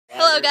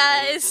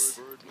Hello guys,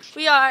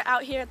 we are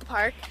out here at the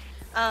park.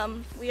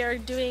 We are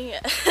doing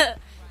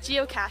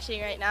geocaching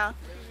right now,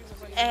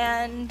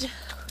 and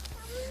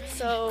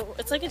so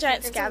it's like a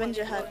giant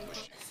scavenger hunt.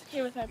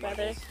 Here with my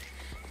brother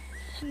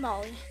and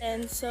Molly,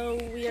 and so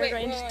we are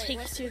going to take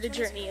you through the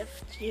journey of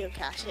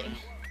geocaching.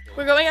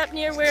 We're going up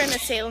near where an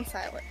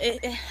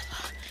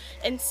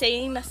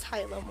insane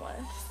asylum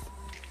was.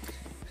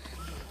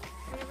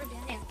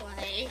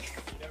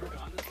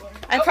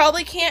 I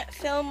probably can't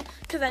film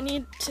because I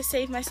need to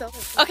save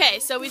myself. Okay,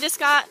 so we just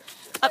got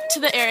up to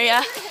the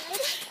area.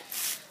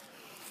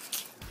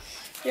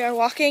 We are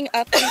walking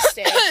up these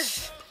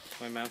stairs.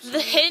 The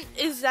hint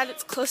is that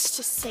it's close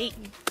to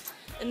Satan.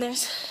 And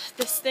there's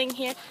this thing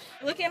here.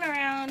 Looking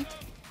around,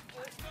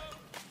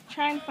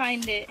 trying to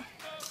find it.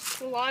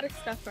 There's a lot of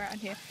stuff around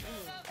here.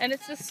 And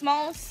it's the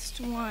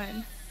smallest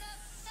one.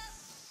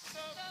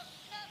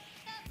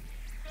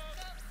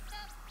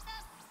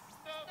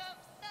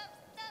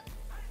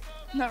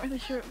 Not really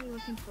sure what we're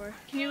looking for.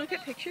 Can you look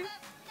at pictures?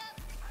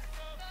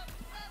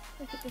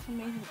 Look at this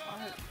amazing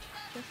art.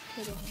 Just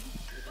kidding. You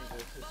think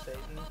this is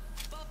Satan?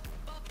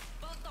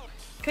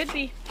 Could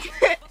be.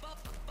 I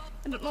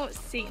don't know what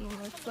Satan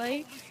looks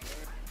like.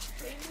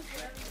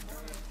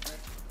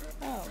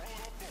 Oh.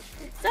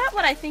 Is that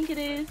what I think it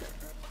is?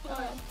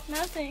 Oh,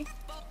 nothing.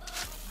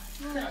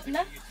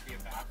 No.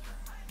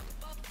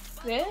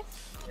 This?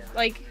 Yeah.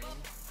 Like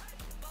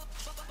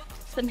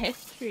some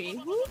history.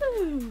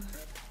 Woo!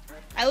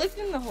 I looked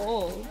in the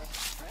hole.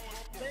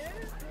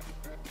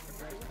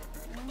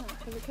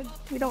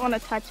 We don't want to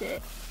touch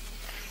it.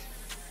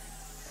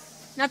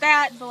 Not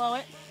that, below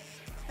it.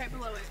 Right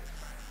below it.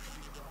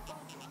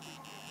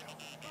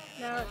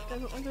 No, it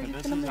doesn't look like it's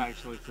This gonna is move.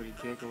 actually pretty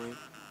jiggly.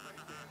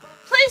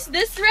 Place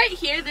this right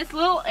here, this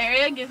little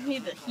area gives me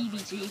the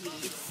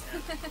heebie-jeebies.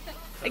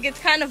 Like it's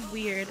kind of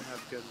weird.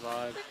 Have good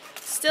vibe.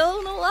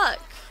 Still no luck.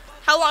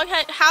 How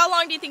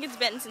long do you think it's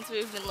been since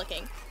we've been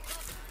looking?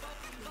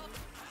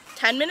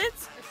 10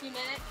 minutes? A few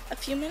minutes. A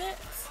few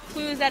minutes?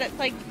 Clue is that it's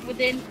like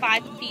within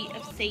 5 feet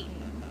of Satan.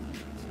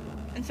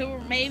 And so we're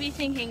maybe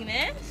thinking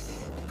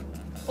this,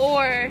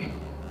 or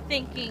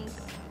thinking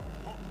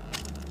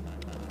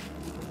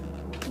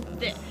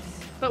this,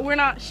 but we're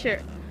not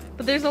sure.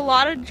 But there's a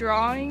lot of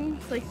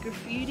drawings, like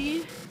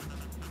graffiti,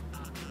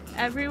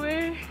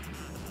 everywhere.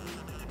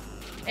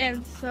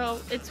 And so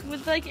it's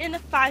with like in a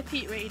 5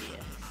 feet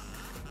radius.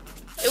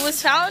 It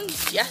was found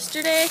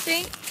yesterday, I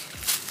think.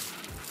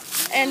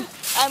 And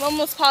I'm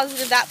almost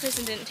positive that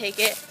person didn't take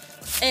it.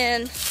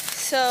 And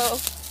so,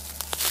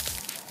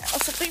 I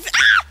also think,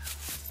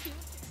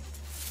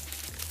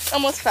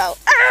 almost fell.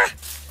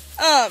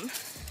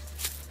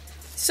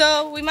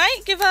 So we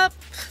might give up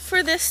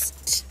for this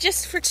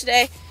just for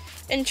today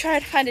and try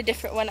to find a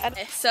different one.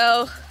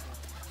 So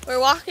we're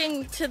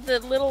walking to the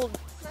little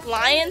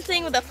lion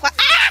thing with a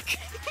plaque.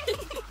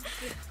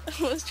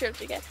 Almost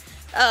tripped again.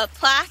 A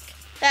plaque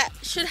that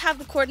should have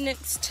the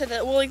coordinates to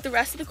the, well, like the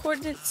rest of the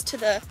coordinates to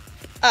the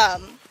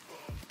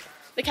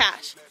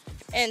cache.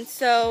 And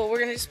so we're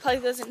gonna just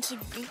plug those into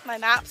my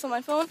maps on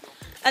my phone,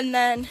 and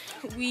then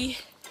we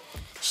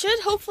should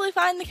hopefully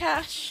find the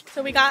cache.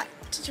 So we got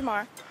to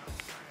tomorrow.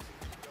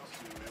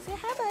 Say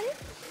hi, buddy.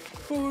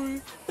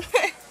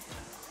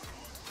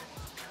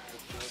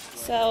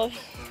 So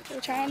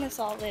we're trying to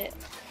solve it.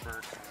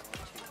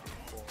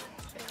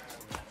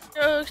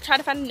 So try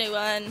to find a new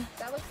one.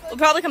 We'll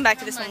probably come back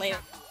to this one later.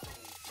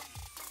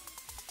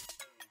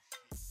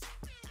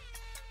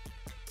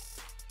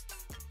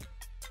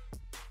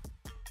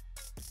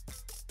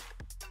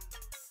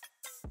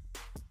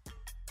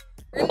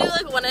 We're gonna do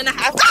like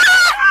 1.5.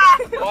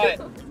 What?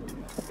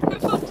 My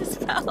phone just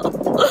fell.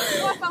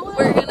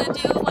 We're gonna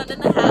do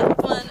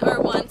 1.5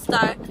 or 1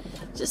 star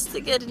just to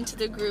get into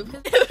the group.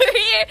 We're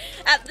here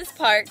at this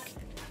park.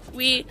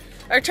 We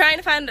are trying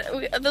to find,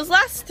 those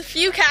last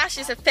few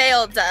caches have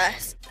failed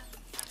us.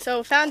 So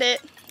we found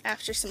it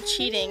after some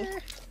cheating.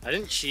 I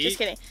didn't cheat. Just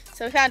kidding.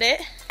 So we found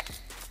it.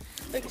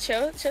 Look,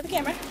 show the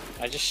camera.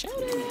 I just showed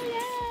it.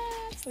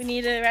 Yes. We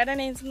need to write our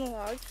names in the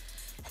log,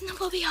 and then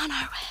we'll be on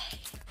our way.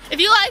 If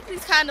you like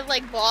these kind of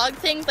like vlog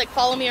things, like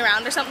follow me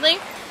around or something,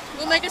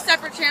 We'll make a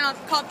separate channel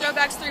called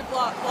Throwbacks 3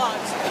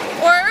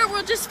 Vlogs. or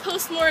we'll just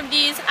post more of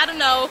these. I don't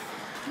know.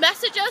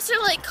 Message us or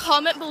like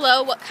comment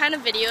below what kind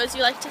of videos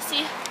you like to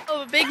see.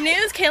 Oh, big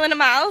news! KALIN and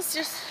MYLES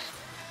just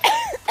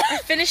are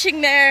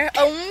finishing their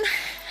own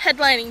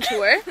headlining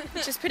tour,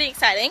 which is pretty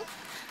exciting.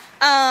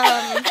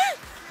 Can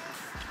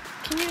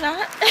you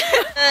not?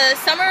 The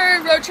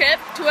summer road trip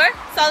tour.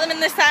 Saw them in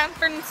the San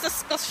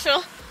Francisco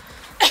show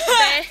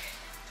today.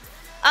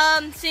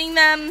 Seeing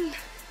them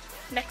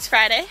next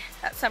Friday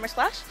at Summer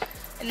Splash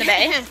in the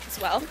Bay as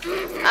well.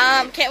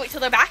 Can't wait till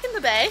they're back in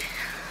the Bay.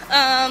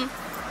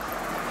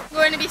 We're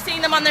going to be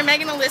seeing them on their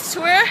MYLES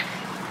tour,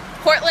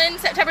 Portland,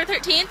 September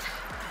 13th.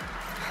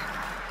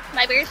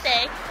 My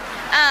birthday.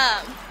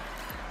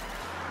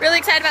 Really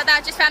excited about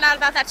that. Just found out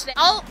about that today.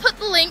 I'll put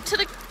the link to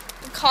the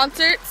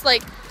concerts,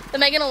 like the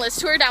MYLES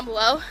tour, down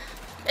below.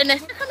 And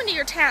if they're coming to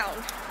your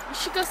town, you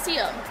should go see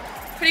them.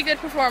 Pretty good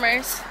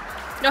performers.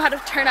 Know how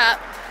to turn up.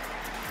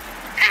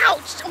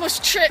 Ouch!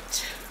 Almost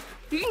tripped.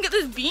 You can get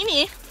this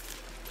beanie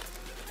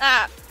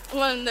at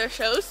one of their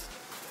shows.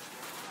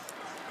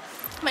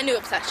 My new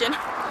obsession.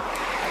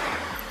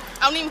 I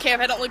don't even care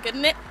if I don't look good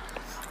in it.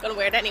 I'm gonna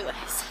wear it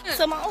anyways.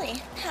 So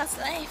Molly, how's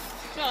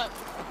life? Shut up.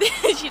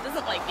 She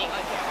doesn't like being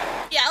on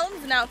camera. Yeah,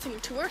 Alan's announcing a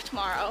tour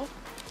tomorrow,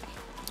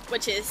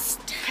 which is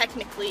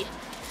technically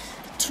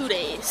 2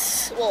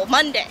 days. Well,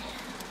 Monday.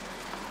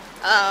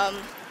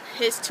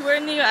 His tour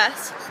in the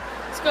US.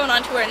 He's going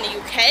on tour in the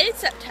UK in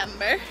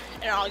September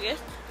and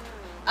August.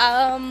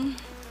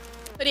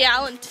 But yeah,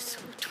 Alan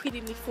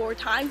tweeted me 4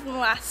 times in the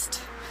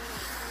last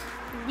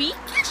week.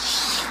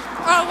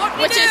 Oh,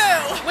 what did you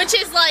do? Which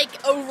is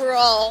like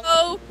overall.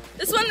 So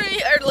this one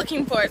we are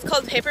looking for. It's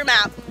called Paper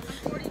Map.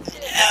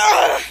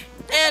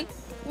 And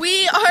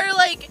we are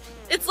like,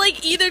 it's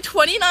like either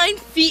 29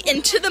 feet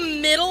into the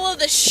middle of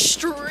the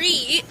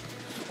street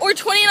or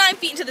 29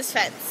 feet into this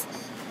fence.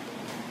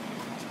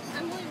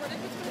 Emily, what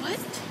if it's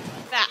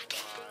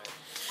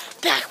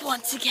What? Back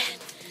once again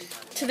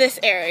to this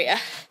area.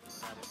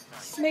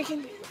 Just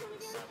making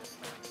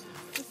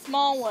the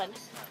small one.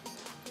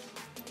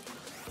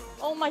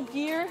 Oh my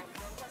dear,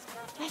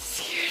 that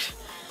scared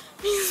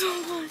me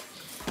so much.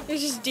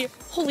 There's just deer.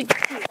 Holy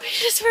crap, we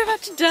just were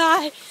about to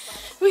die.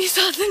 We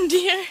saw some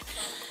deer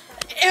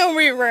and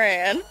we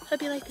ran.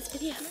 Hope you like this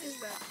video.